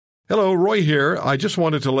Hello, Roy here. I just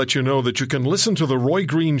wanted to let you know that you can listen to The Roy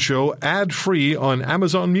Green Show ad-free on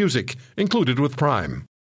Amazon Music, included with Prime.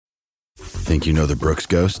 Think you know the Brooks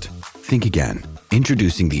Ghost? Think again.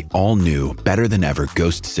 Introducing the all-new, better-than-ever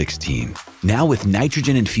Ghost 16. Now with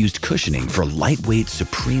nitrogen-infused cushioning for lightweight,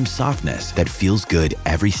 supreme softness that feels good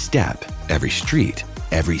every step, every street,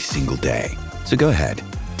 every single day. So go ahead,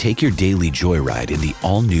 take your daily joyride in the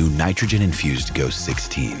all-new nitrogen-infused Ghost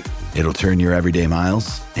 16. It'll turn your everyday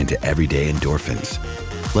miles into everyday endorphins.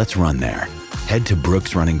 Let's run there. Head to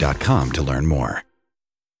brooksrunning.com to learn more.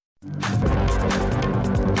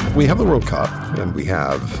 We have the World Cup, and we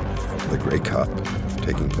have the Grey Cup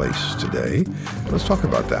taking place today. Let's talk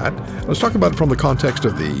about that. Let's talk about it from the context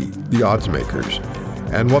of the odds makers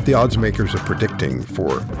and what the odds makers are predicting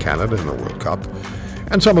for Canada in the World Cup,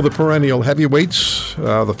 and some of the perennial heavyweights,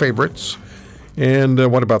 the favorites, and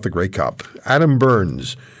what about the Grey Cup. Adam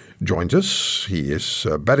Burns joins us. He is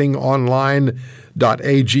bettingonline.ag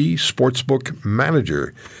sportsbook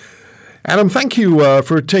manager. Adam, thank you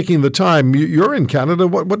for taking the time. You're in Canada.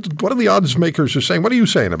 What are the odds makers are saying? What are you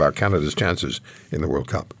saying about Canada's chances in the World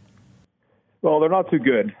Cup? Well, they're not too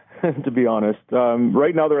good, to be honest.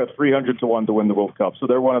 Right now they're at 300 to 1 to win the World Cup, so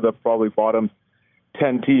they're one of the probably bottom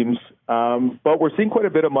 10 teams. But we're seeing quite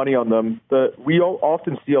a bit of money on them. We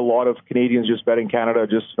often see a lot of Canadians just betting Canada,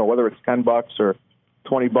 just whether it's $10 or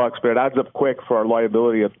 $20, but it adds up quick for our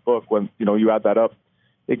liability at the book when you add that up.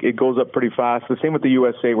 It goes up pretty fast. The same with the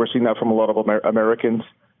USA. We're seeing that from a lot of Americans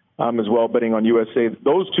as well, betting on USA.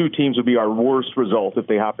 Those two teams would be our worst result if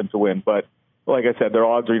they happen to win. But like I said, their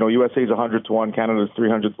odds are, USA is 100 to 1, Canada is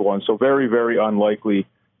 300 to 1. So very, very unlikely.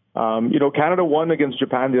 Canada won against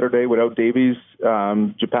Japan the other day without Davies.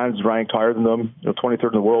 Japan's ranked higher than them, 23rd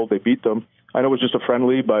in the world. They beat them. I know it was just a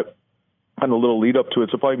friendly, but had a little lead up to it.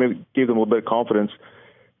 So probably maybe gave them a little bit of confidence.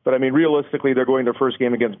 But I mean, realistically, they're going their first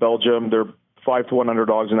game against Belgium. They're 5 to 1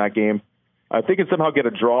 underdogs in that game. If they can somehow get a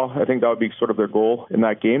draw, I think that would be sort of their goal in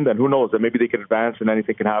that game. Then who knows? Then maybe they can advance and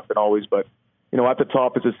anything can happen always. But at the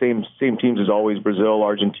top, it's the same teams as always: Brazil,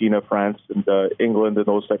 Argentina, France, and England, and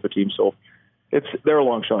those type of teams. So they're a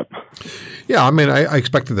long shot. Yeah, I mean, I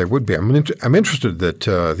expected they would be. I'm interested that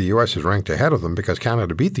the U.S. is ranked ahead of them because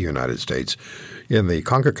Canada beat the United States in the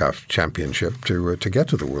CONCACAF Championship to get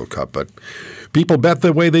to the World Cup. But people bet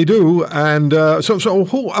the way they do. And so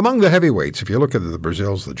who among the heavyweights, if you look at the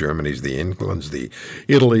Brazils, the Germanys, the Englands, the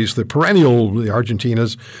Italys, the perennial, the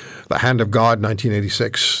Argentinas, the Hand of God,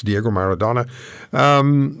 1986, Diego Maradona,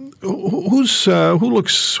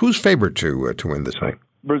 who's favored to win this thing?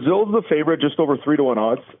 Brazil's the favorite, just over 3 to 1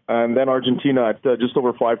 odds, and then Argentina at just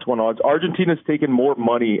over 5 to 1 odds. Argentina's taken more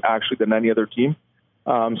money actually than any other team,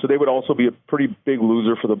 so they would also be a pretty big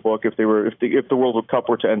loser for the book if the World Cup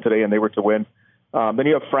were to end today and they were to win. Then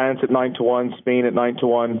you have France at 9 to 1, Spain at 9 to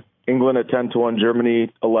 1, England at 10 to 1,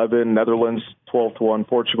 Germany 11, Netherlands 12 to 1,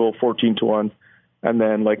 Portugal 14 to 1, and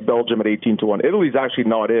then like Belgium at 18 to 1. Italy's actually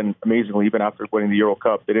not in, amazingly, even after winning the Euro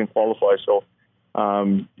Cup. They didn't qualify, so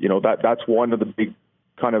that's one of the big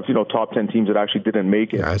kind of top 10 teams that actually didn't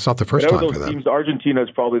make it. Yeah, it's not the first time for them. Teams, Argentina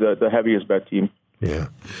is probably the heaviest bet team. Yeah,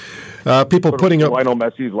 people putting up Lionel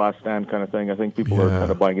Messi's last stand kind of thing. I think people are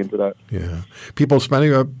kind of buying into that. Yeah, people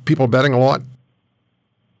betting a lot.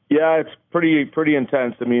 Yeah, it's pretty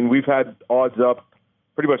intense. I mean, we've had odds up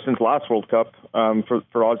pretty much since last World Cup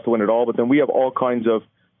for odds to win it all. But then we have all kinds of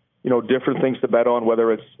different things to bet on,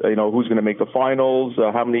 whether it's who's going to make the finals,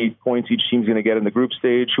 how many points each team's going to get in the group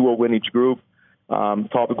stage, who will win each group.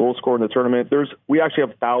 Top goal scorer in the tournament. We actually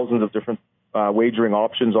have thousands of different wagering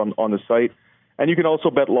options on the site. And you can also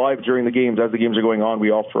bet live during the games. As the games are going on,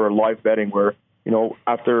 we offer live betting where,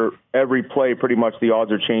 after every play, pretty much the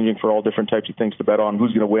odds are changing for all different types of things to bet on. Who's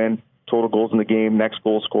going to win, total goals in the game, next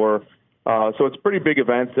goal scorer. So it's a pretty big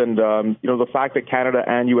event. And, the fact that Canada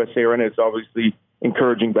and USA are in it is obviously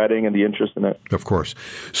encouraging betting and the interest in it. Of course.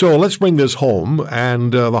 So let's bring this home.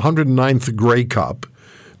 And the 109th Grey Cup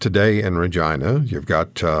today in Regina. You've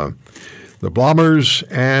got the Bombers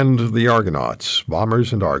and the Argonauts,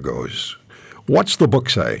 Bombers and Argos. What's the book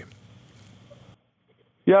say?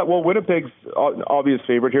 Yeah, well, Winnipeg's obvious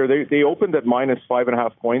favorite here. They opened at minus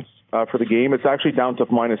 5.5 points for the game. It's actually down to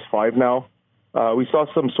minus 5 now. We saw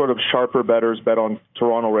some sort of sharper bettors bet on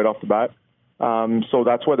Toronto right off the bat. So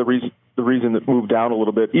that's why the reason it moved down a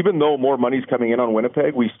little bit. Even though more money's coming in on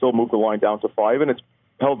Winnipeg, we still moved the line down to 5, and it's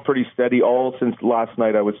held pretty steady all since last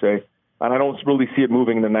night, I would say. And I don't really see it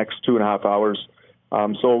moving in the next 2.5 hours.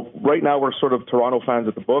 So right now we're sort of Toronto fans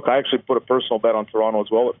at the book. I actually put a personal bet on Toronto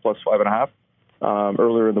as well at plus 5.5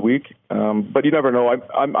 earlier in the week. But you never know.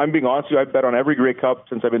 I'm being honest with you. I've bet on every Grey Cup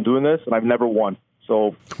since I've been doing this, and I've never won.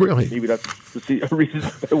 So really, maybe that's a reason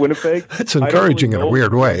Winnipeg. That's encouraging in a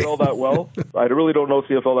weird way. CFL that well. I really don't know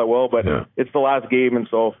CFL that well, but it's the last game, and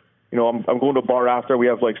so I'm going to a bar after. We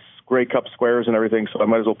have like Grey Cup squares and everything, so I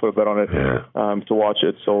might as well put a bet on it to watch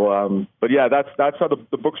it. So, but yeah, that's how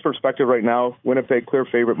the book's perspective right now. Winnipeg clear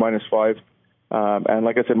favorite -5. And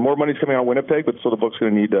like I said, more money's coming on Winnipeg, but so the book's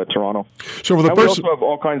going to need Toronto. So for the we also have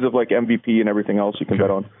all kinds of like MVP and everything else you can bet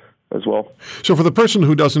on as well. So for the person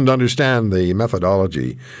who doesn't understand the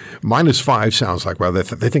methodology, -5 sounds like, well, they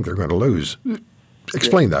think they're going to lose.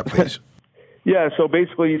 Explain that, please. Yeah, so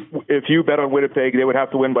basically, if you bet on Winnipeg, they would have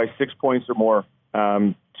to win by 6 points or more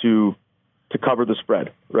to cover the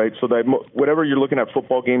spread, right? So that whatever you're looking at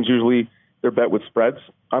football games, usually they're bet with spreads.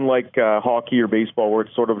 Unlike hockey or baseball, where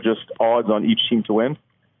it's sort of just odds on each team to win,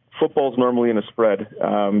 football's normally in a spread.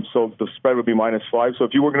 So the spread would be -5. So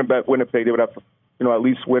if you were going to bet Winnipeg, they would have to, at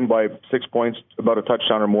least win by 6 points, about a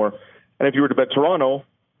touchdown or more. And if you were to bet Toronto,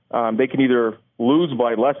 they can either lose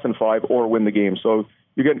by less than 5 or win the game. So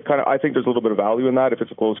you get I think there's a little bit of value in that. If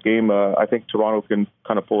it's a close game, I think Toronto can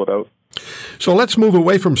kind of pull it out. So let's move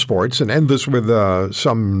away from sports and end this with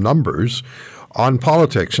some numbers on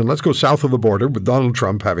politics. And let's go south of the border with Donald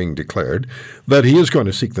Trump having declared that he is going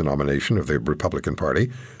to seek the nomination of the Republican Party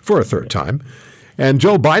for a third time. And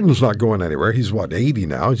Joe Biden's not going anywhere. He's, 80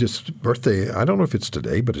 now? His birthday, I don't know if it's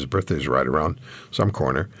today, but his birthday is right around some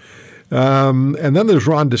corner. And then there's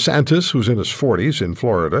Ron DeSantis, who's in his 40s in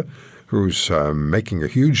Florida, who's making a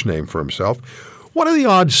huge name for himself. What are the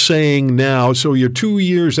odds saying now? So you're 2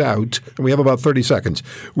 years out, and we have about 30 seconds.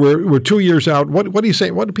 We're 2 years out. What do you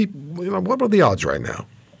say? What do people? What are the odds right now?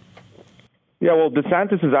 Yeah, well,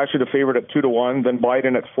 DeSantis is actually the favorite at 2-1, then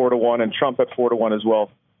Biden at 4-1, and Trump at 4-1 as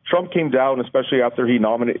well. Trump came down, especially after he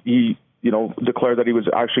declared that he was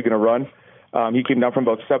actually going to run. He came down from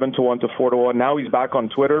about 7-1 to 4-1. Now he's back on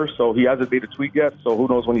Twitter, so he hasn't made a tweet yet. So who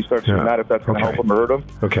knows when he starts doing that, if that's going to help him or hurt him.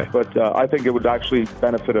 Okay. But I think it would actually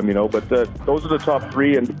benefit him, But those are the top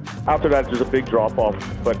three, and after that, there's a big drop off.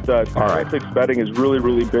 But politics betting is really,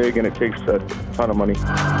 really big, and it takes a ton of money.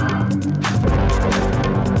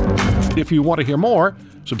 If you want to hear more,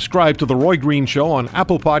 subscribe to The Roy Green Show on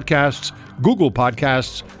Apple Podcasts, Google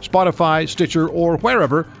Podcasts, Spotify, Stitcher, or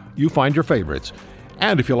wherever you find your favorites.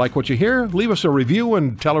 And if you like what you hear, leave us a review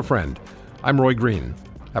and tell a friend. I'm Roy Green.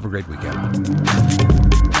 Have a great weekend.